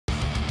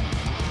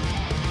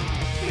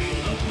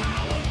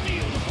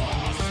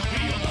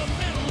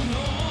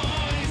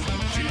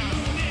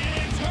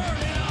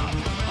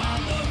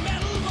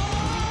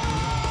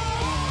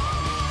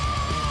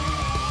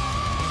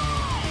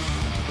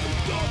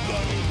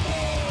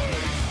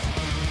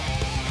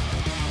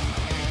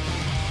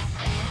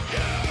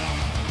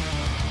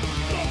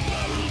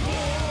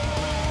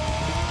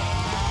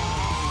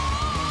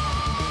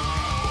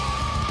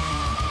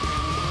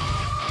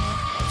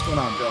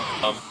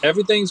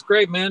Everything's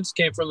great, man. Just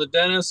came from the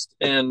dentist,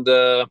 and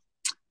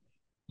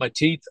my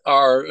teeth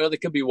are they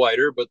could be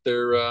whiter, but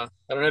they're I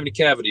don't have any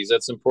cavities.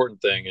 That's the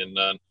important thing,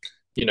 and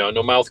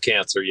no mouth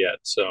cancer yet,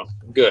 so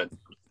I'm good.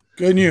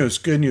 Good news.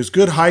 Good news.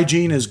 Good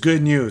hygiene is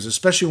good news,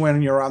 especially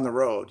when you're on the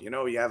road. You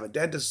have a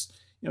dentist.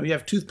 You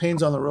have tooth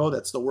pains on the road.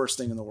 That's the worst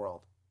thing in the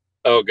world.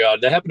 Oh God,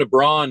 that happened to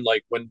Braun.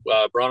 Like when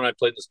Braun and I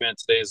played this band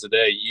Today Is the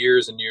Day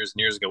years and years and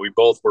years ago. We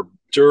both were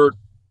dirt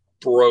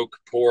broke,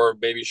 poor,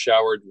 maybe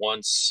showered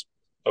once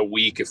a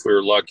week if we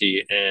were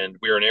lucky, and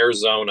we were in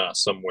Arizona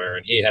somewhere,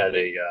 and he had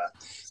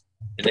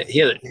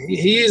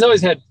he's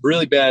always had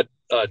really bad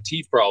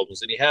teeth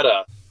problems, and he had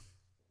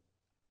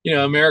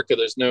America,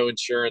 there's no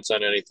insurance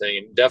on anything,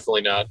 and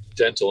definitely not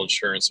dental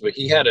insurance. But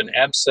he had an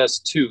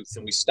abscessed tooth,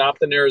 and we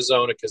stopped in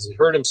Arizona because it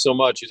hurt him so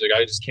much. He's like,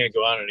 I just can't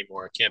go out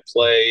anymore. I can't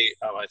play.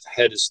 My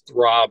head is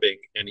throbbing.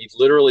 And he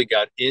literally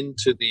got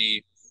into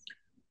the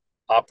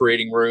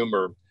operating room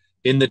or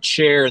in the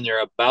chair, and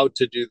they're about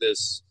to do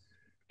this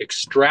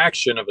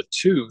extraction of a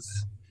tooth.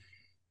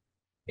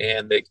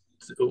 And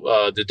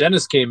the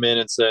dentist came in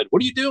and said,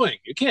 what are you doing?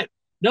 You can't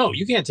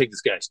take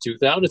this guy's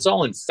tooth out. It's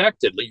all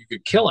infected. Like, you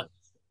could kill him.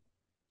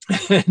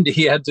 And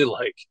he had to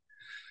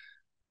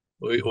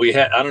we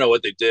had, I don't know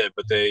what they did,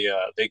 but they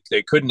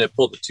couldn't have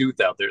pulled the tooth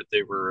out.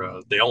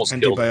 They almost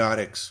killed him.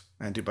 Antibiotics.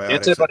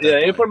 Yeah,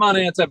 they put him on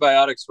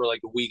antibiotics for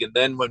like a week, and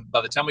then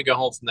by the time we got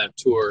home from that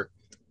tour,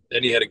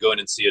 then he had to go in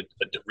and see a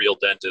real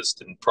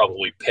dentist and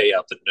probably pay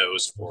out the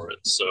nose for it.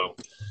 So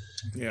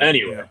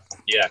anyway,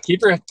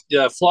 keep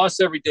your floss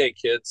every day,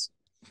 kids.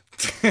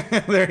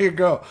 There you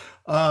go.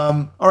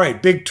 All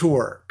right, big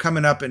tour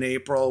coming up in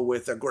April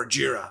with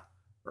Gorjira,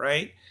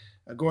 right?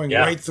 Going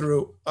right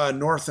through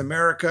North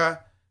America,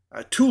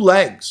 2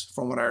 legs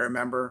from what I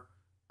remember.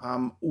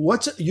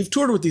 You've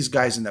toured with these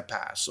guys in the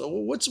past, so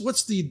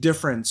what's the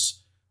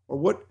difference, or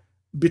what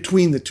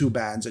between the two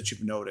bands that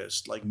you've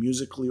noticed, like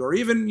musically or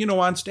even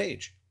on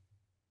stage?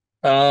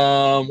 We've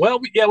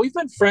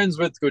been friends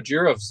with the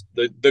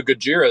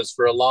Gorjiras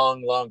for a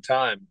long, long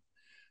time.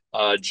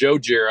 Joe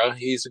Gira,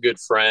 he's a good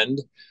friend.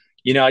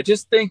 I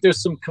just think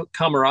there's some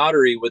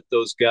camaraderie with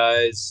those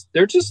guys.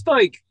 They're just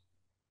like,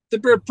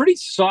 they're pretty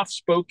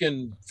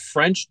soft-spoken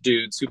French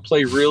dudes who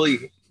play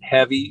really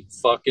heavy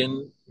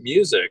fucking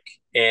music,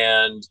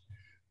 and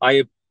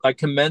I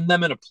commend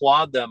them and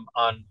applaud them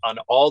on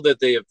all that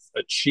they have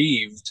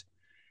achieved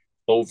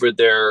over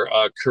their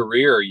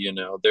career.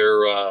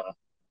 They're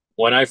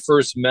when I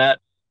first met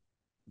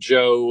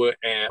Joe,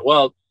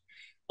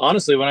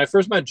 honestly, when I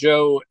first met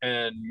Joe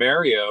and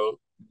Mario,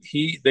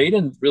 they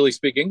didn't really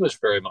speak English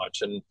very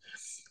much, and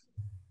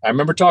I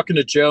remember talking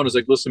to Joe and I was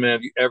like, listen, man,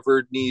 if you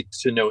ever need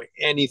to know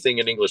anything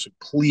in English,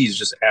 please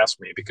just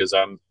ask me, because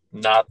I'm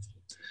not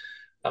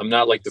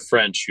like the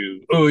French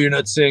who, oh, you're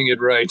not saying it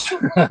right.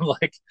 I'm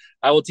like,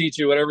 I will teach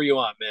you whatever you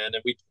want, man.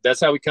 And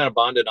that's how we kind of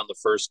bonded on the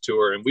first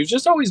tour. And we've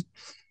just always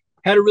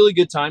had a really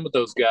good time with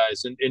those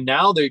guys. And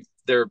now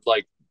they're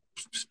like,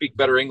 speak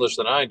better English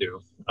than I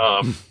do,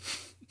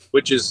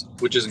 which is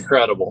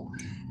incredible.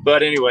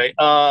 But anyway,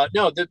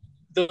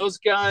 those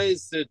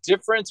guys, the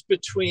difference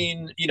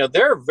between,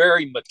 they're a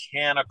very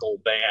mechanical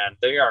band.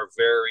 They are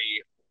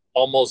very,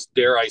 almost,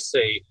 dare I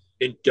say,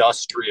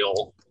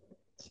 industrial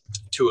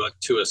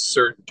to a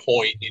certain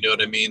point. You know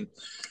what I mean?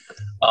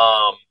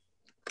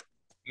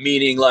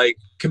 Meaning, like,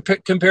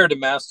 compared to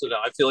Mastodon,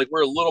 I feel like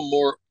we're a little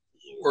more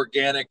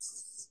organic,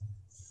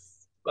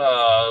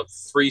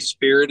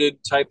 free-spirited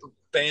type of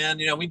band.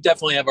 We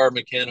definitely have our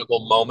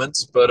mechanical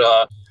moments, but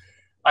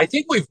I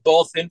think we've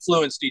both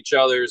influenced each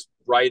other's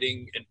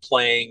writing and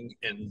playing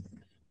and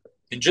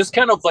just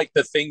kind of like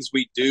the things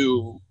we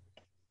do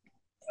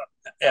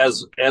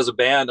as a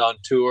band on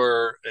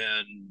tour,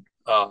 and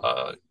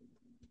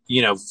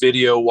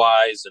video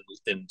wise,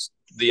 and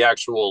the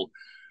actual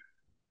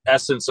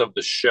essence of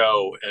the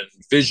show, and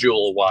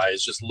visual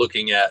wise, just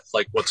looking at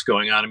like what's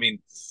going on. I mean,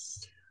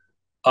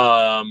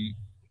 I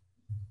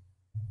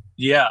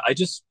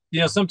just,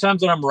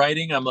 sometimes when I'm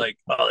writing, I'm like,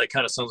 oh, that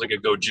kind of sounds like a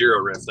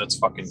Gojira riff. That's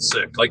fucking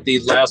sick. Like the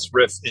last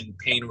riff in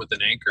Pain with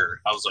an Anchor,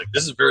 I was like,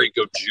 this is very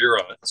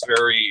Gojira. It's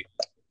very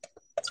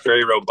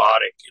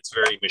robotic. It's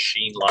very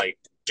machine-like,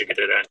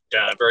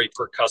 very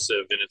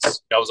percussive. And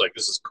I was like,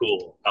 this is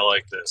cool. I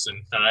like this.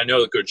 And I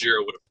know that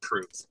Gojira would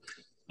approve.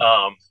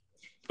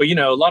 But,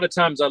 a lot of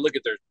times I look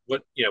at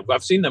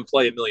I've seen them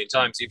play a million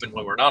times, even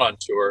when we're not on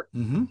tour.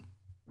 Mm-hmm.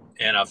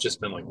 And I've just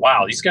been like,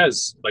 wow, these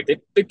guys, like,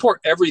 they pour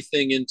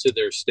everything into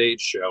their stage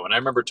show. And I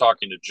remember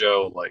talking to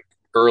Joe, like,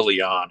 early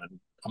on, and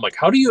I'm like,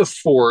 how do you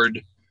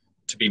afford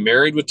to be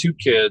married with 2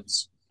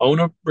 kids, own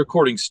a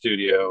recording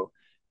studio,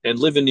 and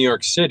live in New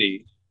York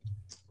City,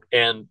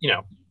 and,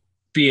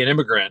 be an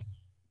immigrant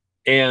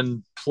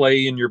and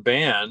play in your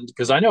band?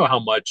 Because I know how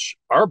much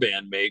our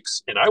band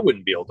makes, and I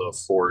wouldn't be able to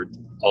afford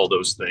all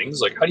those things.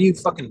 Like, how do you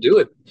fucking do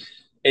it?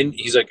 And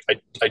he's like,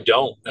 I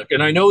don't.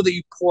 And I know that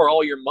you pour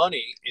all your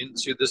money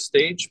into the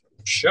stage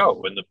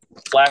show and the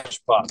flash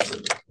pots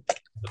and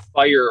the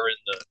fire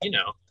and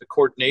the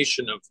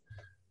coordination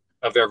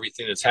of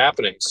everything that's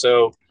happening.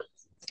 So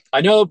I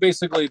know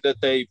basically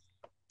that they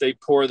they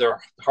pour their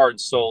heart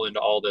and soul into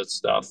all that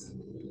stuff.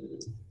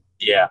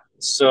 Yeah.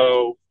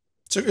 So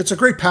it's a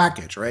great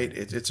package, right?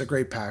 It's a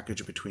great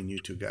package between you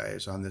two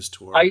guys on this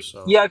tour.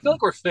 So I feel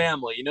like we're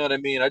family. You know what I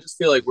mean? I just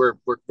feel like we're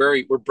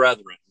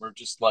brethren. We're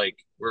just like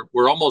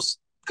we're almost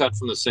cut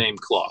from the same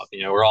cloth.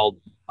 You know,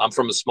 I'm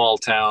from a small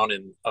town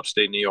in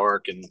upstate New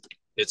York, and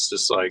it's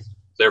just like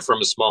they're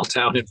from a small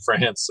town in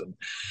France, and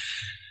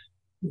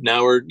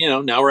now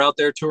we're out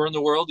there touring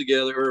the world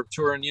together, or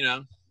touring,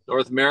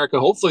 North America,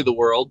 hopefully the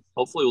world.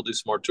 Hopefully we'll do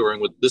some more touring.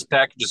 With this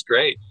package is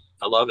great.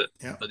 I love it.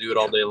 Yeah. I do it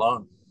all day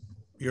long.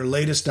 Your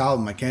latest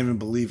album, I can't even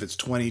believe it's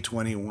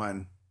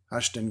 2021.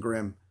 Hushed and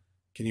Grim.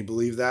 Can you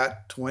believe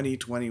that?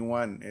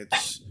 2021.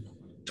 It's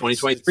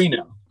 2023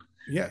 now.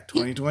 Yeah,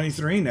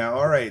 2023 now.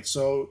 All right.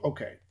 So,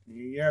 okay.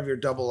 You have your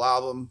double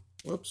album.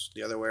 Whoops,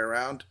 the other way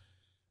around.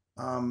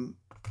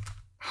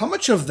 How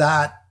much of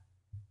that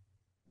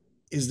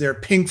is there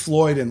Pink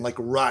Floyd and like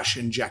Rush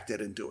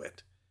injected into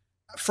it?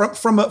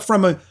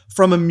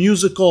 From a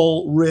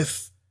musical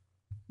riff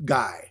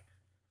guy.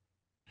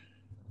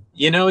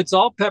 It's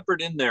all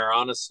peppered in there,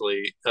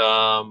 honestly.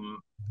 The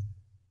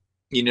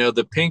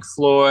Pink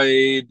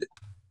Floyd,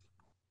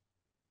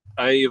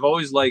 I've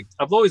always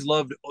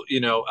loved,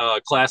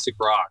 classic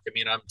rock. I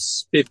mean, I'm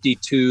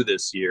 52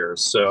 this year.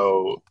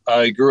 So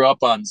I grew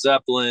up on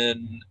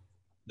Zeppelin,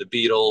 the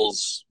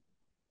Beatles,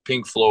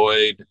 Pink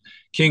Floyd,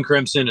 King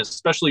Crimson,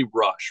 especially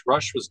Rush.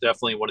 Rush was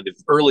definitely one of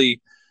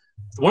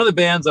the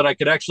bands that I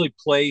could actually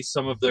play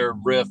some of their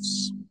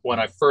riffs when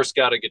I first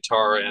got a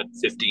guitar at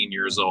 15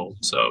 years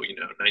old. So,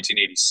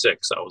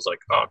 1986, I was like,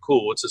 oh,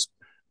 cool. What's this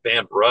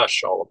band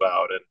Rush all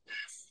about? And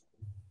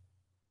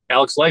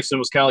Alex Lifeson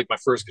was kind of like my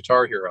first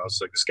guitar hero. I was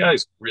like, this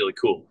guy's really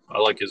cool.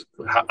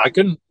 I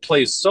couldn't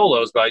play his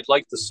solos, but I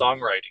liked the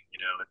songwriting,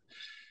 and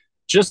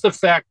just the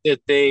fact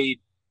that they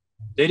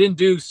didn't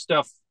do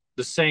stuff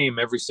the same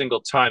every single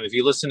time. If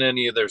you listen to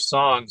any of their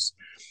songs,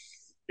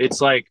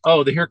 it's like,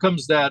 oh, here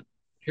comes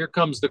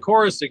the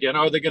chorus again.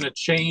 Are they going to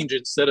change?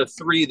 Instead of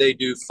 3, they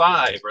do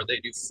 5, or they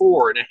do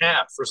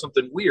 4.5, or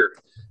something weird?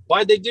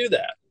 Why'd they do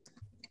that?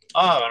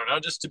 Oh, I don't know,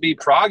 just to be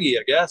proggy,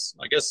 I guess.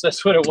 I guess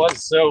that's what it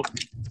was. So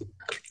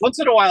once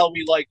in a while,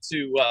 we like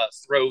to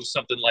throw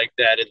something like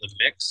that in the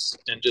mix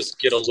and just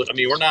get a little. I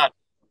mean, we're not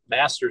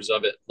masters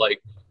of it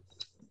like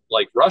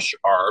Rush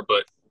are,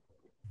 but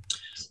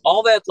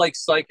all that like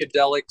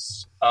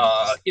psychedelics,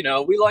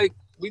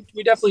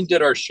 we definitely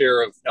did our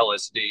share of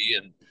LSD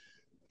and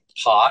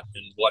pot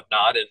and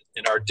whatnot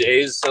in our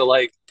days. So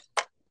like,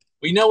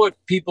 we know what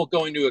people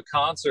going to a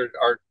concert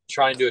are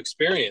trying to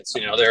experience.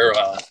 They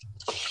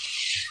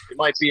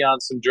might be on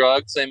some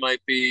drugs. They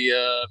might be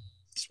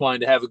just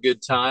wanting to have a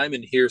good time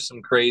and hear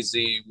some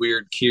crazy,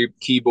 weird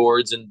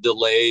keyboards and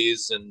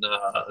delays and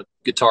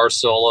guitar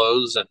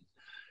solos and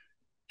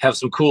have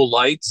some cool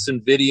lights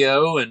and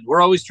video. And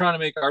we're always trying to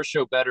make our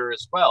show better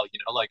as well.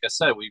 Like I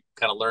said, we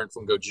kind of learned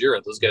from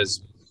Gorjira. Those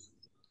guys,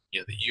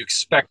 you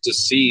expect to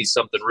see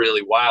something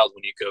really wild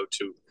when you go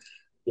to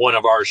one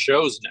of our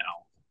shows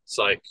now. It's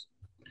like,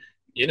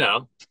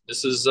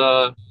 this is,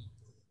 you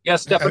gotta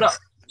step it up.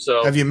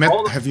 So have you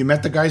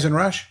met the guys in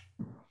Rush?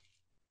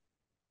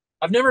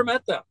 I've never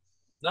met them.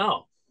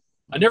 No,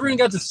 I never even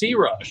got to see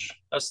Rush.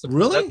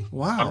 Really?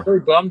 Wow. I'm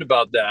really bummed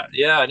about that.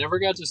 Yeah, I never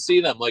got to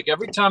see them. Like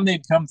every time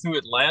they'd come through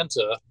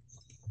Atlanta,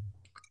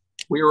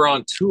 we were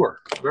on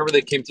tour. Remember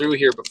they came through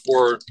here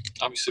before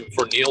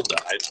Neil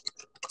died.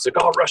 It's like,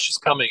 oh, Rush is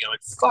coming. I'm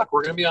like, fuck,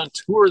 we're gonna be on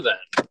tour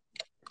then.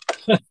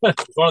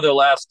 It's one of their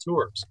last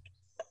tours.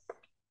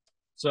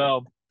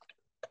 So,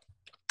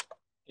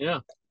 yeah.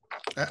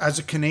 As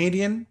a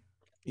Canadian,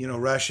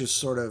 Rush is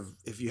sort of,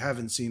 if you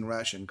haven't seen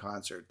Rush in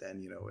concert,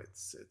 then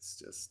it's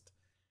just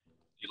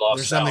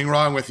there's something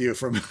wrong with you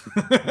from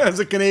as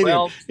a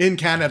Canadian in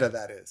Canada.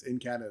 That is in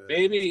Canada.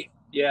 Maybe,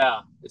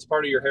 yeah, it's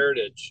part of your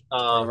heritage.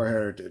 Part of our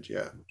heritage,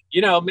 yeah.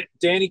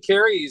 Danny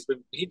Carey,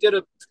 he did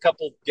a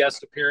couple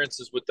guest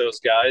appearances with those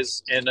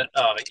guys, and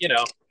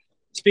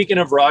speaking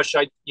of Rush,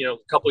 a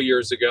couple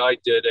years ago, I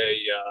did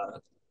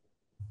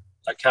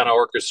I kind of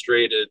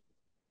orchestrated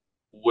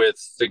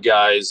with the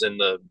guys in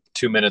the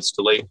 2 minutes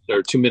to late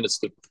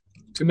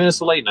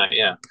night.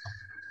 Yeah,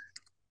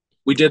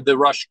 we did the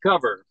Rush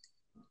cover,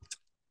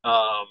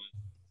 and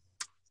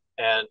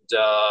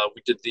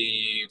we did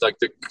the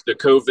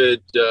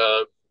COVID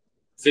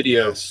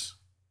video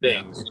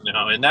things,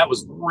 and that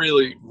was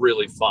really,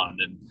 really fun.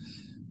 And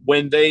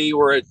when they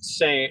were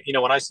saying,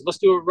 when I said, let's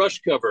do a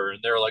Rush cover,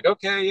 and they were like,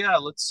 okay, yeah,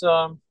 let's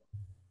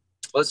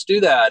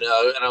do that.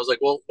 And I was like,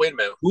 well, wait a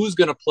minute, who's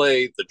going to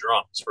play the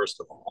drums, first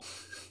of all?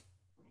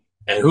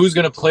 And who's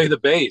going to play the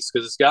bass?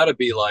 Because it's got to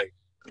be like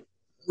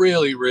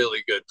really, really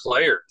good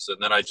players. And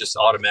then I just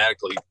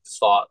automatically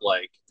thought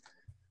like,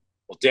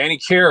 well, Danny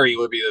Carey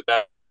would be the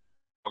best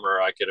drummer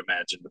I could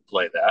imagine to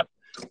play that.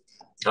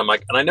 I'm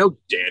like, and I know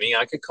Danny,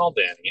 I could call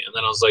Danny. And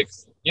then I was like,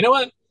 you know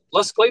what?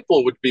 Les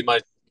Claypool would be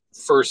my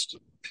first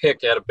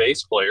pick at a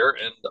bass player.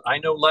 And I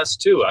know Les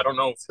too. I don't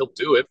know if he'll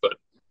do it, but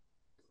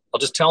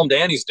I'll just tell him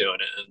Danny's doing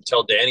it and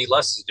tell Danny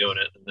Les is doing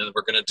it. And then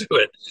we're going to do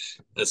it.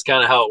 That's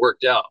kind of how it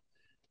worked out.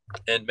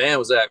 And man,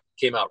 was that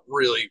came out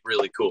really,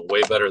 really cool.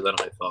 Way better than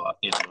I thought.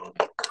 You know,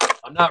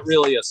 I'm not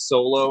really a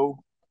solo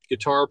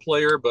guitar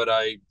player, but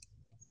I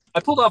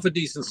pulled off a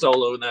decent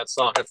solo in that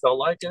song. I felt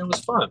like, and it was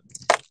fun.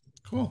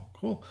 Cool,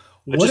 cool.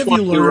 I What just have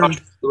you want to do Rush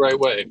learned? the right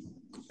way.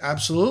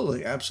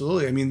 Absolutely,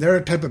 absolutely. I mean, they're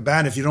a type of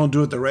band. If you don't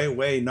do it the right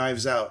way,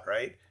 knives out,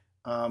 right?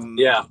 Um,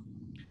 Yeah,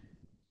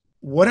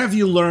 what have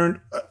you learned?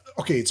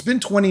 Okay, it's been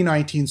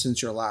 2019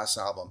 since your last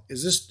album.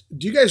 Is this?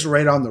 Do you guys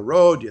write on the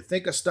road? Do you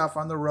think of stuff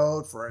on the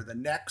road for the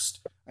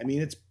next? I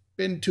mean, it's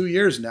been 2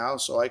 years now,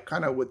 so I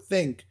kind of would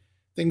think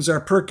things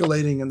are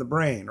percolating in the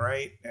brain,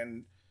 right?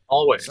 And some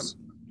always.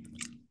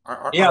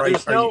 Yeah, are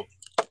you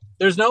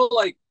there's no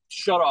like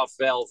shut off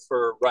valve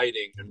for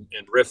writing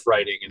and riff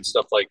writing and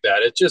stuff like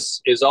that. It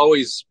just is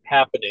always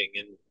happening.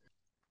 And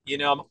you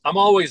know, I'm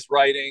always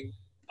writing.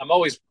 I'm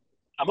always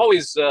I'm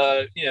always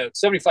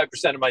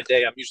 75% of my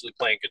day I'm usually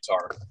playing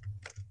guitar,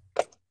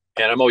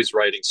 and I'm always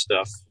writing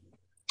stuff.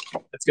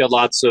 I've got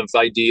lots of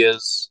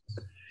ideas.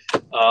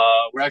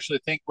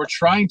 We're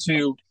trying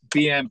to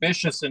be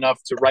ambitious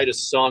enough to write a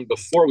song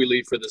before we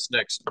leave for this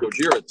next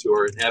Gorjira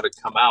tour and have it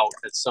come out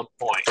at some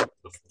point.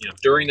 You know,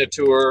 during the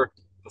tour,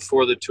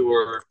 before the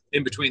tour,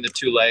 in between the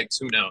two legs.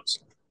 Who knows?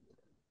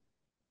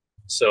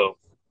 So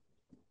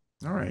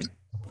all right?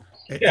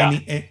 yeah,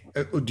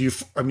 Do you?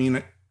 I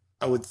mean,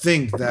 I would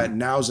think that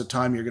now's the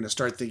time you're going to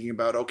start thinking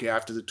about. Okay,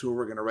 after the tour,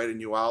 we're going to write a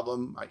new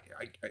album.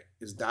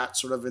 Is that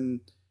sort of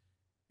in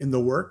the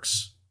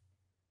works?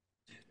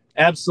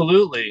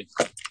 absolutely.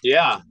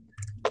 Yeah,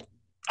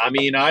 I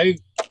mean,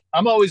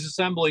 I'm always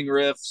assembling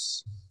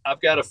riffs.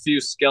 I've got a few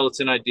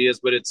skeleton ideas,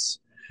 but it's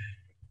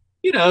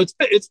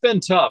been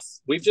tough.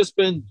 We've just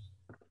been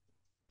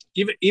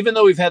even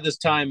though we've had this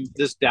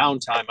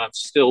downtime, I've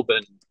still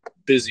been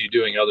busy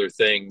doing other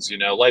things. You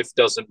know, life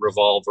doesn't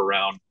revolve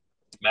around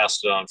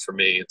Mastodon for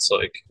me. It's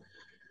like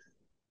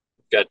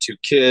I've got two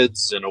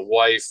kids and a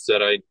wife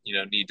that I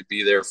need to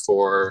be there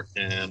for,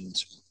 and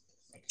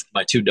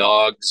my two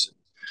dogs.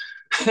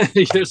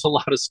 There's a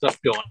lot of stuff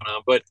going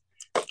on, but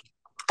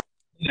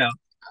you know,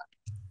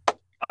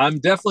 I'm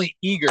definitely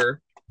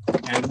eager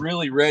and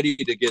really ready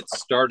to get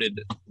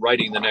started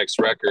writing the next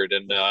record.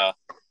 And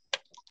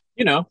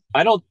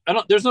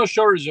there's no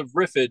shortage of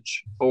riffage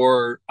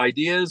or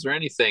ideas or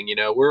anything. You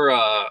know,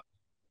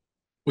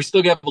 we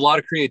still have a lot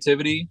of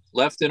creativity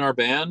left in our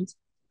band,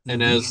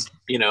 and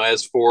Mm-hmm.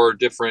 as for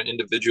different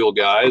individual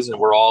guys, and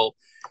we're all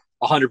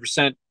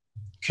 100%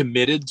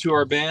 committed to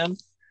our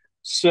band.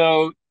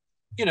 So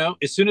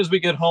as soon as we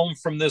get home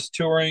from this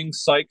touring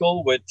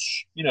cycle,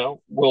 which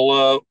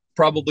we'll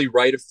probably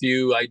write a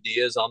few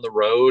ideas on the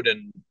road,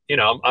 and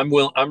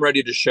I'm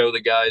ready to show the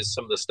guys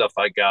some of the stuff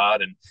I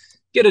got and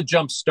get a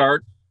jump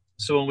start.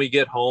 So when we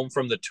get home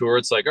from the tour,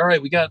 it's like, all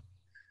right, we got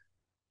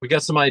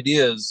some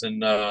ideas,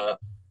 and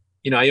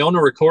I own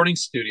a recording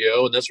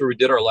studio, and that's where we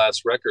did our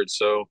last record.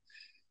 So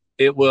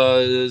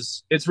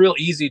it's real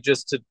easy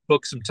just to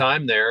book some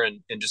time there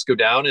and just go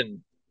down, and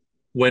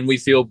when we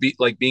feel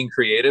like being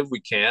creative,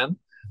 we can.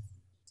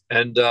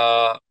 And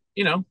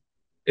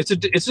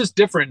it's just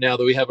different now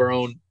that we have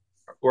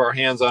our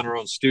hands on our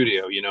own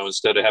studio,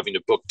 instead of having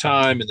to book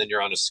time and then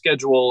you're on a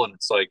schedule and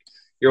it's like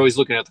you're always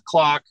looking at the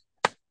clock.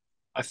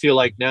 I feel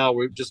like now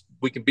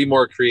we can be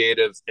more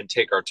creative and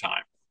take our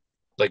time,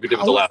 like we did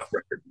with the How last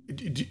record.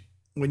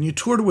 when you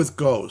toured with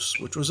Ghost,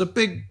 which was a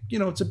big,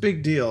 it's a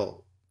big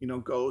deal.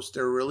 Ghost,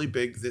 they're really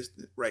big this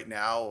right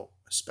now,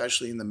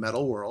 especially in the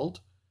metal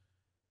world.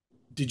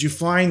 Did you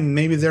find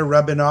maybe they're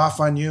rubbing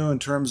off on you in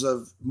terms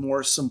of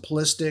more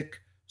simplistic,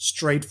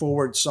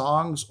 straightforward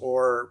songs,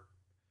 or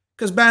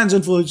because bands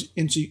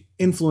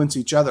influence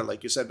each other,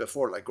 like you said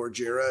before, like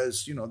Gorjira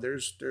is,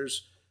 there's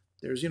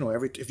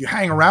every if you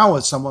hang around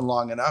with someone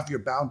long enough, you're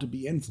bound to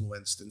be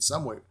influenced in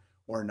some way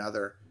or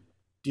another.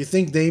 Do you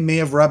think they may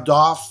have rubbed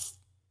off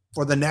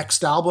for the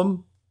next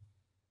album,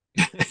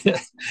 I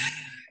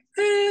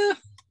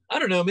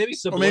don't know, maybe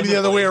or maybe the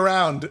other way subliminally,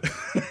 around?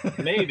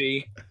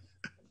 maybe.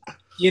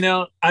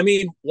 I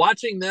mean,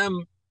 watching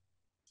them,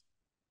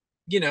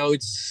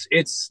 it's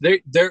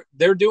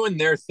they're doing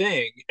their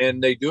thing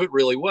and they do it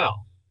really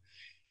well.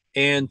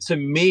 And to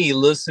me,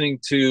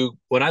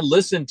 when I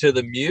listen to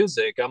the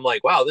music, I'm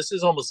like, wow, this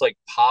is almost like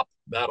pop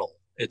metal.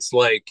 It's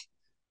like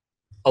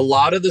a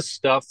lot of the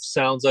stuff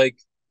sounds like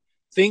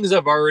things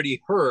I've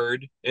already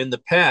heard in the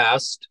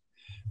past,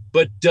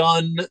 but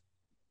done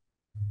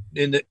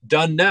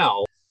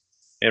now.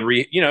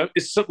 And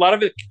it's a lot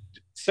of it.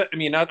 I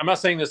mean, I'm not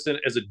saying this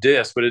as a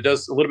diss, but it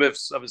does a little bit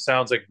of it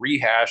sounds like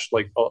rehashed,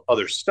 like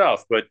other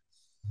stuff, but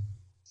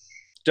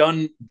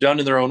done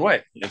in their own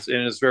way.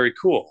 It's very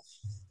cool.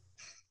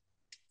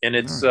 And All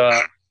it's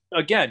right.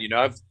 again,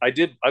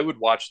 I would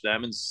watch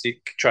them and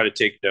try to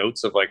take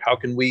notes of like, how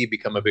can we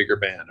become a bigger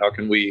band?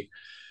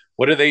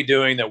 What are they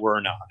doing that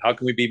we're not? How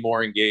can we be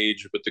more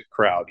engaged with the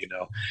crowd?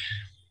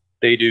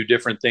 They do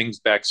different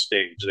things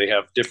backstage. They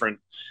have different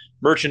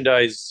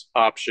merchandise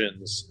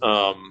options.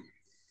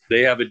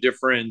 They have a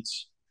different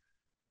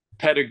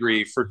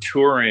pedigree for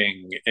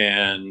touring,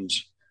 and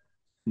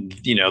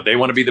they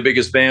want to be the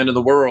biggest band in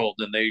the world,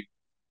 and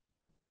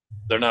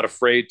they're not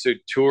afraid to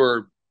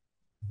tour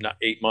not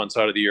 8 months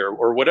out of the year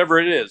or whatever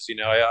it is. You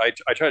know, I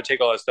try to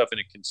take all that stuff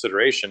into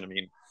consideration. I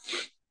mean,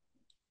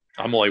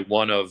 I'm only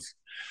one of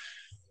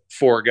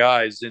four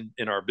guys in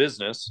our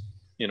business,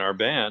 in our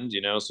band,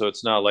 you know, so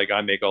it's not like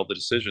I make all the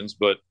decisions,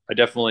 but I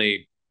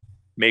definitely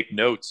make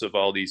notes of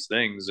all these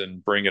things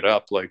and bring it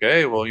up like,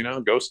 hey, well, you know,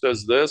 Ghost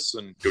does this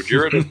and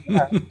Gorjira does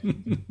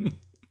that.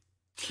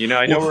 You know,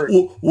 I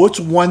know what's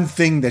one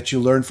thing that you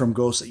learned from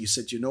Ghost that you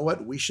said, you know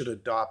what, we should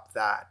adopt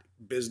that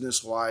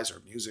business wise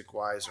or music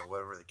wise or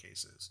whatever the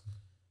case is?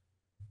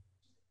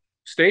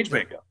 Stage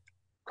makeup,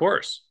 of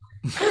course.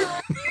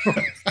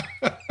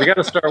 We got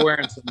to start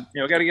wearing some,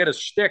 you know, got to get a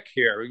shtick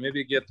here. We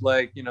maybe get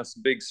like, you know,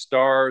 some big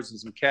stars and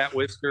some cat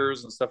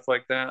whiskers and stuff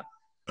like that.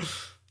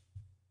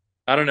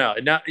 I don't know.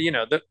 Not, you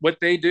know, what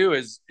they do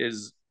is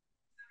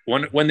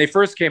when they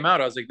first came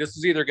out, I was like, this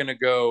is either going to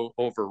go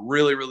over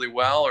really, really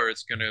well, or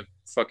it's going to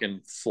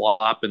fucking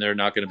flop and they're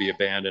not going to be a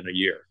band in a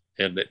year.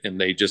 And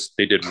they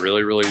did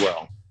really, really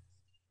well.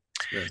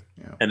 Yeah.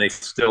 And they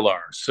still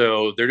are.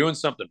 So they're doing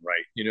something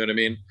right. You know what I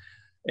mean?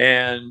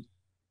 And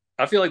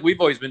I feel like we've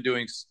always been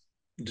doing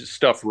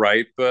stuff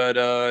right,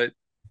 but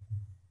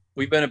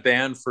we've been a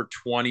band for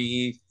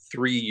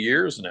 23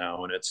 years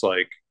now, and it's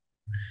like,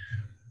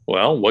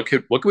 well, what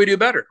can we do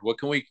better? What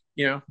can we,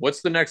 you know,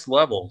 what's the next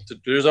level?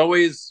 There's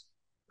always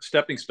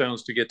stepping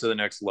stones to get to the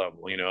next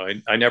level. You know,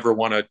 I never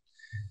want to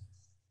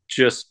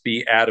just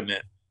be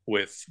adamant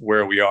with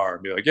where we are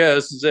and be like, yeah,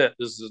 this is it.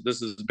 This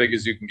is as big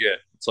as you can get.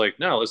 It's like,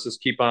 no, let's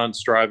just keep on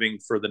striving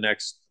for the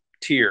next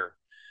tier.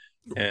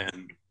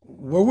 And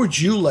where would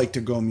you like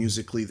to go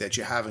musically that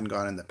you haven't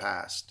gone in the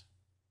past?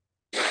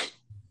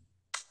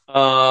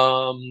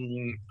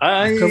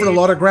 You've covered a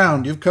lot of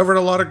ground.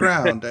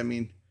 I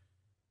mean,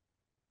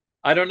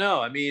 I don't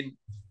know. I mean,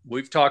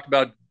 we've talked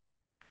about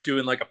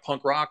doing like a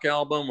punk rock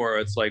album where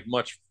it's like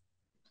much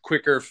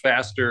quicker,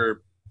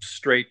 faster,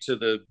 straight to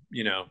the,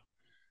 you know,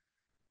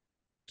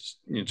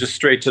 just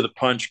straight to the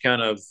punch,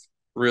 kind of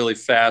really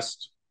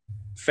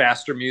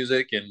faster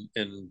music.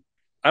 And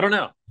I don't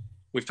know.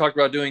 We've talked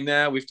about doing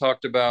that. We've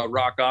talked about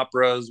rock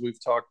operas.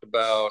 We've talked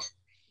about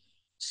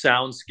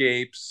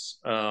soundscapes.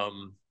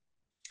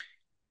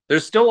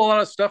 There's still a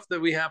lot of stuff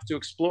that we have to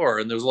explore,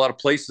 and there's a lot of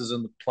places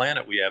in the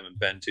planet we haven't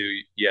been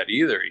to yet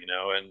either, you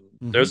know,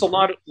 and there's a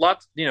lot,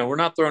 you know, we're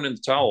not throwing in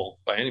the towel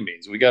by any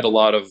means. We got a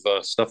lot of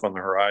stuff on the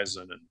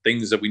horizon and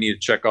things that we need to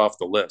check off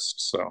the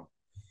list. So.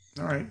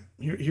 All right.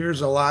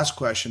 Here's a last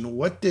question.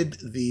 What did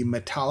the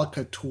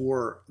Metallica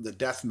tour, the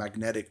Death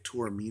Magnetic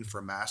tour, mean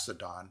for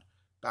Mastodon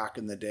back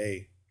in the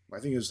day? I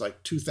think it was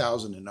like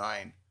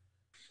 2009.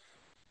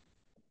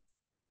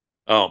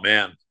 Oh,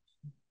 man.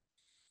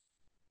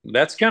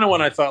 That's kind of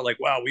when I thought like,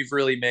 wow, we've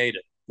really made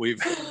it. We're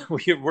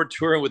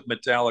touring with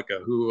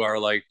Metallica, who are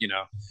like, you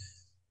know,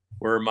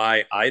 were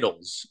my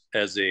idols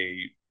as a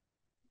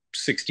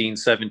 16,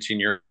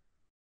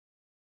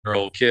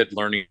 17-year-old kid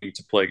learning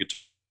to play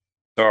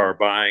guitar,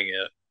 buying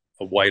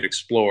a white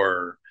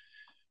Explorer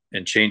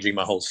and changing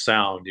my whole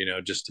sound, you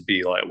know, just to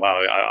be like, wow,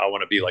 I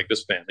want to be like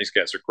this band. These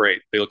guys are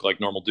great. They look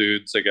like normal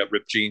dudes. They got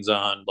ripped jeans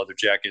on, leather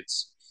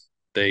jackets.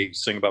 They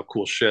sing about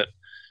cool shit.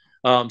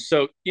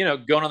 So, you know,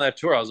 going on that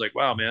tour, I was like,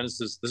 wow, man, this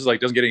is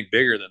like, doesn't get any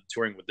bigger than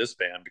touring with this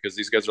band, because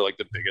these guys are like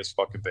the biggest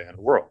fucking band in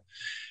the world.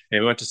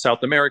 And we went to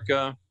South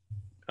America.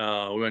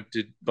 We went to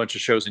a bunch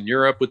of shows in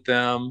Europe with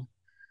them.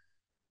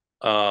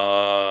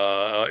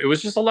 It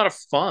was just a lot of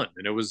fun.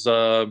 And it was,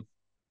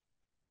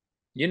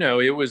 you know,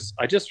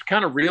 I just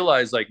kind of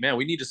realized like, man,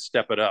 we need to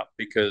step it up,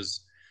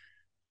 because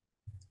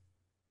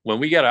when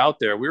we got out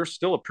there, we were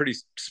still a pretty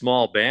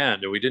small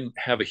band and we didn't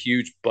have a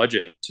huge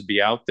budget to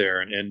be out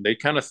there. And they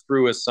kind of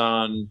threw us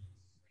on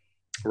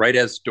right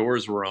as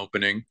doors were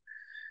opening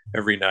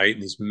every night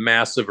in these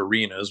massive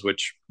arenas,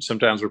 which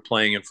sometimes we're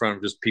playing in front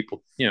of just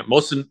people, you know,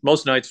 most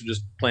nights are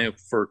just playing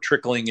for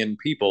trickling in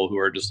people who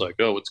are just like,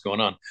 oh, what's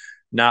going on?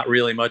 Not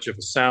really much of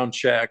a sound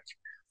check.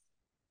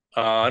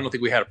 I don't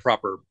think we had a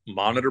proper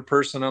monitor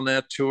person on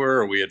that tour,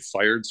 or we had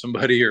fired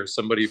somebody, or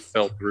somebody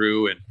fell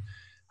through. And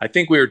I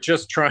think we were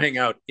just trying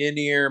out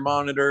in-ear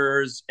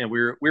monitors, and we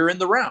were in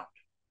the round,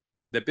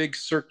 the big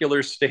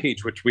circular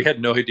stage, which we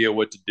had no idea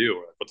what to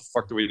do. What the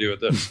fuck do we do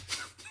with this?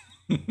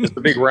 It's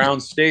the big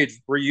round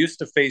stage. We're used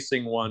to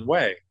facing one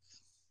way.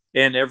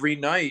 And every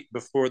night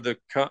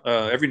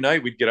every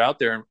night we'd get out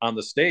there on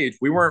the stage.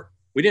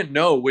 We didn't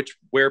know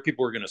where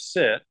people were going to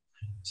sit.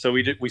 So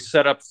we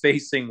set up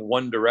facing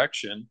one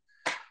direction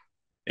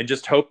and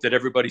just hoped that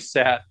everybody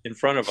sat in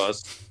front of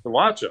us to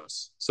watch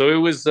us. So it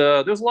was,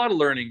 there's a lot of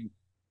learning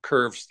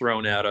curves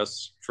thrown at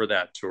us for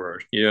that tour.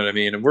 You know what I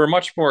mean? And we're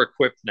much more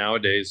equipped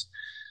nowadays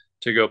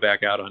to go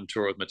back out on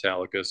tour with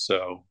Metallica.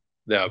 So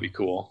that would be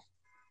cool.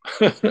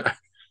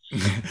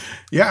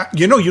 Yeah.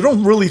 You know, you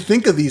don't really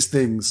think of these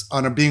things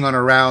being on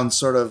a round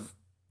sort of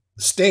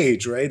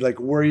stage, right? Like,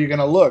 where are you going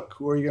to look?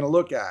 Who are you going to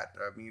look at?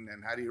 I mean,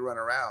 and how do you run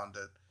around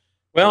it?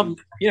 Well,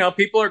 you know,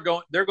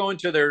 they're going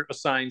to their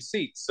assigned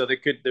seats. So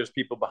there's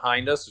people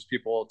behind us, there's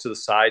people to the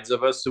sides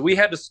of us. So we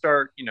had to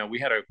start, you know, we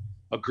had to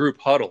a group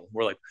huddle.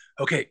 We're like,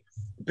 okay,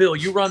 Bill,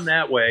 you run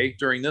that way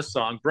during this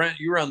song. Brent,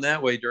 you run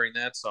that way during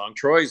that song.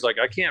 Troy's like,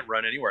 I can't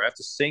run anywhere. I have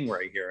to sing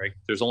right here.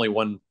 There's only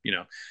one,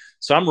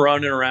 So I'm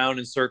running around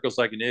in circles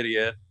like an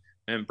idiot,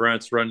 and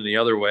Brent's running the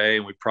other way,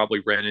 and we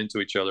probably ran into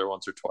each other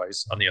once or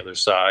twice on the other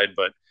side.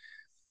 But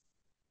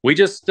we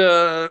just did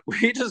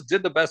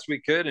the best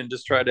we could and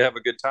just tried to have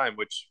a good time,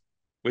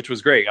 which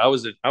was great. I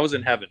was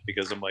in heaven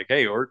because I'm like,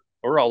 hey,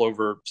 we're all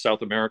over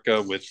South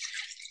America with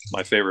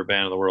my favorite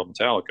band in the world,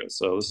 Metallica.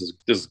 So this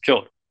is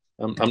killer.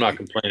 I'm not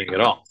complaining at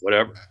all.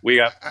 Whatever.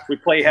 We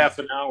play half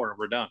an hour and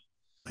we're done.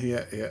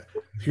 Yeah.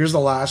 Here's the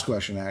last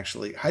question,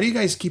 actually. How do you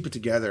guys keep it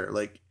together?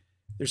 Like,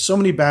 there's so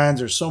many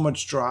bands, there's so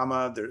much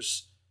drama.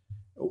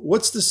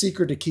 What's the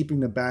secret to keeping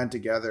the band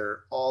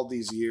together all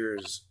these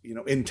years,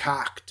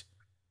 intact?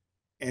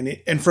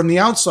 And from the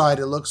outside,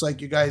 it looks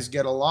like you guys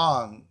get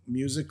along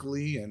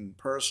musically and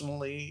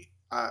personally.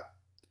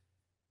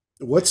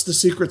 What's the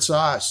secret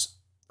sauce?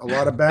 A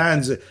lot of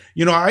bands,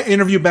 I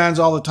interview bands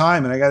all the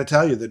time, and I got to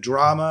tell you, the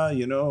drama,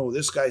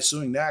 this guy's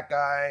suing that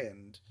guy,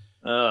 and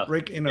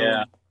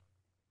Yeah.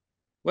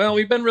 Well,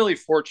 we've been really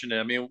fortunate.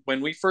 I mean,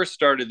 when we first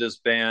started this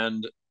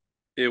band,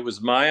 it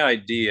was my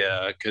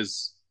idea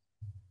because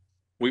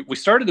we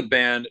started the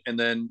band, and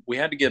then we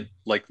had to get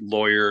like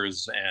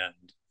lawyers and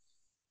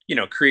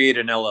create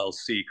an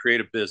LLC,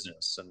 create a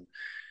business. And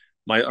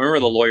I remember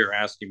the lawyer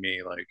asking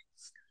me like,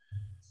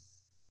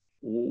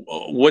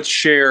 what's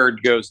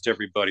shared goes to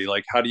everybody.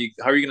 Like, how are you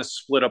going to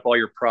split up all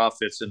your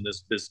profits in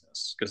this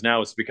business? Because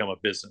now it's become a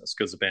business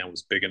because the band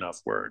was big enough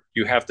where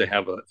you have to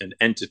have an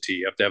entity,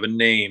 you have to have a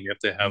name, you have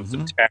to have the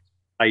tax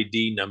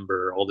ID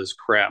number, all this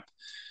crap.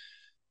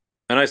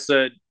 And I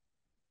said,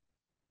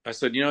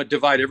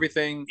 divide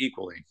everything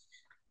equally.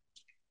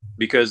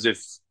 Because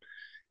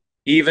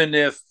even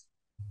if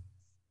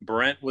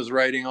Brent was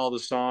writing all the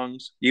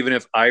songs, even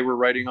if I were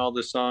writing all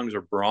the songs,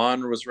 or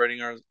Braun was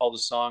writing all the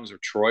songs, or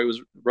Troy was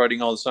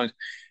writing all the songs,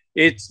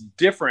 it's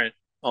different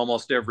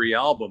almost every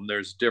album.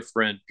 There's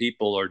different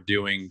people are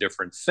doing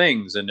different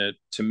things. And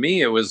to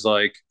me, it was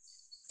like,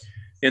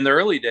 in the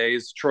early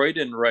days, Troy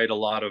didn't write a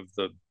lot of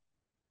the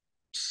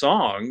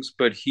songs,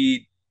 but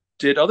he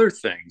did other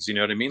things. You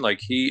know what I mean?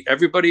 Like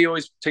everybody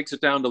always takes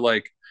it down to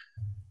like,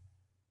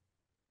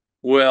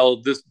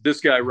 well,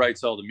 this guy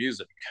writes all the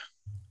music.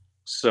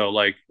 So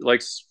like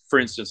for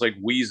instance, like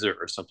Weezer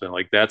or something,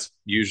 like that's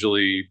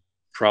usually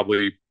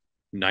probably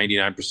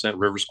 99%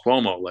 Rivers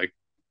Cuomo. Like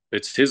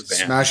it's his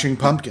band. Smashing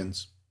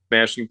Pumpkins.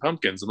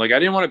 And like, I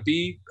didn't want to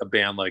be a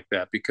band like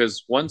that,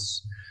 because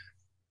once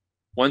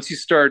you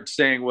start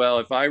saying, well,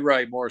 if I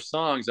write more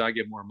songs, I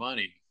get more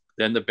money,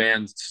 then the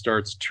band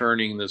starts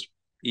turning this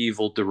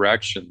evil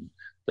direction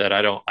that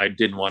I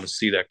didn't want to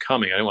see that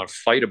coming. I didn't want to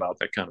fight about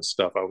that kind of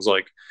stuff. I was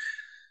like,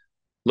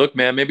 look,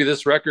 man, maybe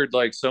this record,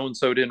 like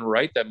so-and-so didn't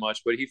write that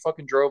much, but he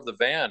fucking drove the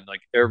van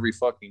like every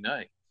fucking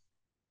night.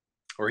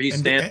 Or he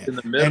stands in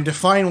the middle. And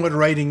define what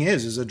writing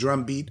is a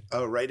drum beat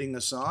writing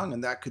the song,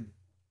 and that could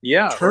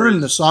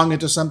turn the song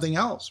into something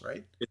else,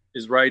 right?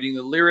 Is writing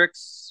the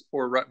lyrics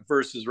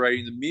versus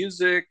writing the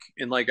music.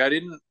 And like, I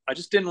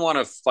just didn't want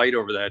to fight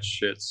over that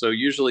shit. So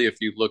usually if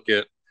you look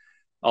at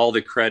all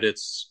the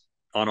credits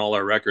on all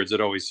our records,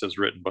 it always says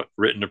written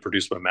and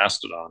produced by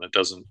Mastodon. It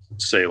doesn't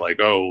say like,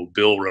 oh,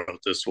 Bill wrote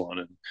this one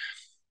and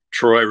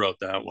Troy wrote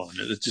that one.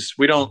 It's just,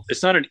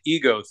 it's not an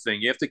ego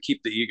thing. You have to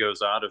keep the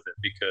egos out of it,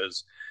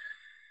 because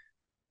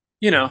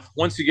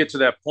once you get to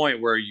that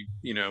point where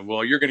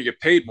well, you're going to get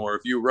paid more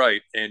if you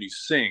write and you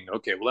sing.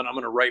 Okay, well then I'm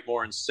going to write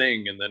more and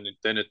sing. And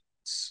then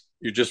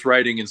you're just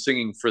writing and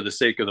singing for the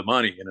sake of the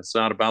money. And it's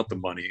not about the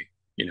money.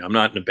 I'm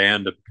not in a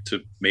band to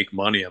make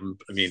money.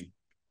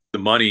 The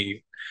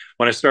money,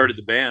 when I started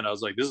the band, I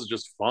was like, this is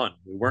just fun.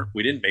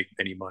 We didn't make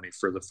any money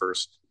for the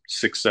first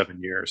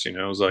 6-7 years. It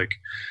was like,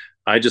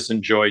 I just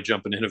enjoy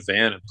jumping in a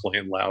van and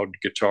playing loud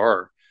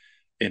guitar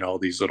in all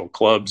these little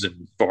clubs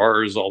and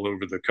bars all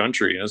over the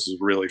country. And this is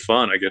really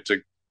fun. I get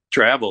to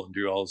travel and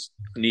do all this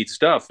neat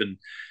stuff. And,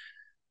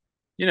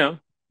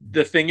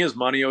 the thing is,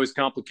 money always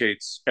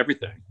complicates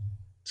everything.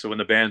 So when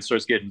the band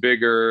starts getting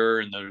bigger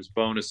and there's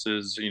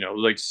bonuses,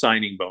 like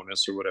signing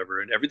bonus or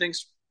whatever, and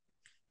everything's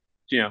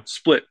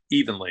split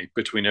evenly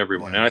between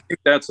everyone. And I think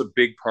that's a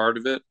big part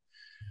of it.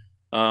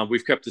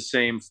 We've kept the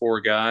same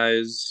 4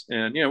 guys,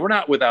 and we're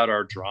not without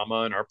our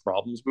drama and our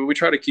problems, but we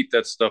try to keep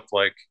that stuff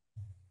like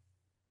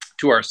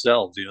to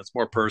ourselves. It's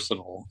more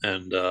personal,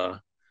 and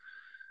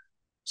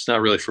it's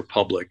not really for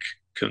public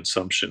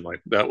consumption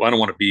like that. I don't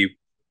want to be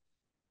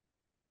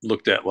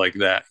looked at like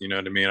that. You know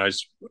what I mean?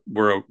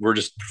 We're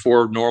just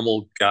 4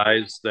 normal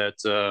guys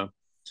that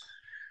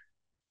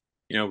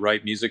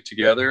write music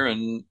together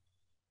and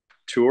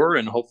tour,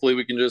 and hopefully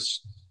we can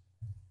just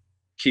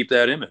keep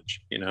that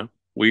image.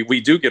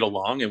 We do get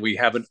along, and we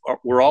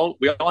all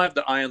have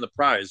the eye on the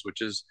prize,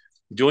 which is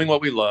doing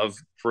what we love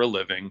for a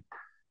living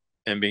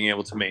and being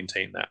able to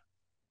maintain that.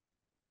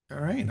 All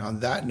right,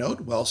 on that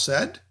note, well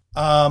said.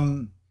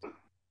 Their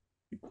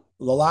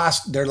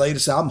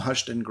latest album,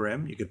 Hushed and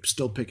Grim, you could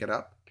still pick it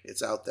up.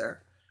 It's out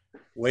there,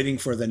 waiting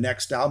for the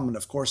next album. And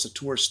of course the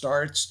tour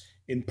starts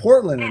in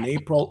Portland on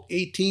April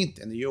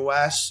 18th in the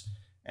U.S.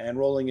 and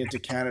rolling into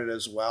Canada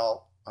as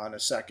well on a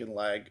second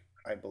leg,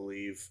 I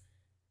believe.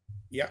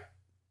 Yeah,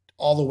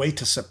 all the way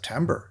to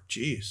September.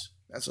 Jeez,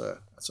 that's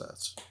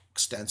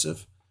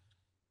extensive.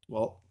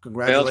 Well,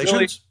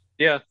 congratulations.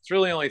 It's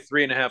really only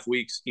 3.5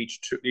 weeks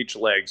each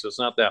leg, so it's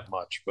not that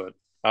much. But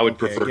I would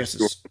prefer to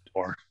do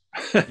more.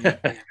 Yeah.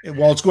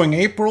 Well, it's going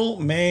April,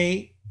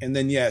 May, and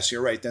then yes,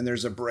 you're right. Then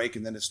there's a break,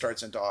 and then it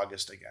starts into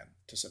August again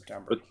to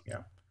September.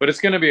 But it's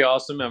going to be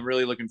awesome. I'm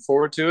really looking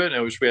forward to it, and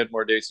I wish we had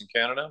more dates in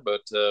Canada.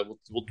 But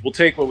we'll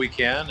take what we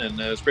can, and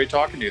it's great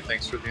talking to you.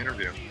 Thanks for the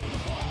interview.